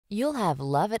You'll have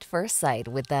love at first sight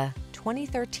with the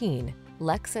 2013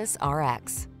 Lexus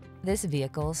RX. This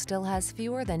vehicle still has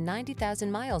fewer than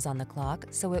 90,000 miles on the clock,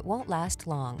 so it won't last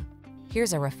long.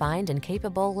 Here's a refined and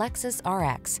capable Lexus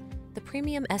RX, the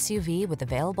premium SUV with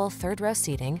available third-row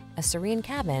seating, a serene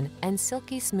cabin, and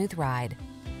silky smooth ride.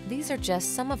 These are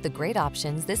just some of the great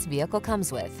options this vehicle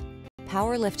comes with: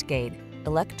 power liftgate,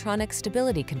 electronic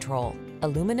stability control,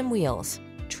 aluminum wheels,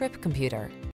 trip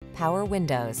computer, power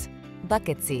windows,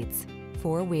 bucket seats,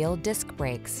 four-wheel disc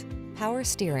brakes, power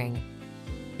steering.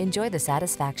 Enjoy the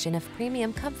satisfaction of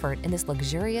premium comfort in this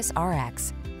luxurious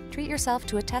RX. Treat yourself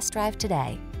to a test drive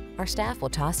today. Our staff will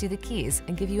toss you the keys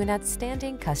and give you an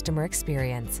outstanding customer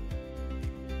experience.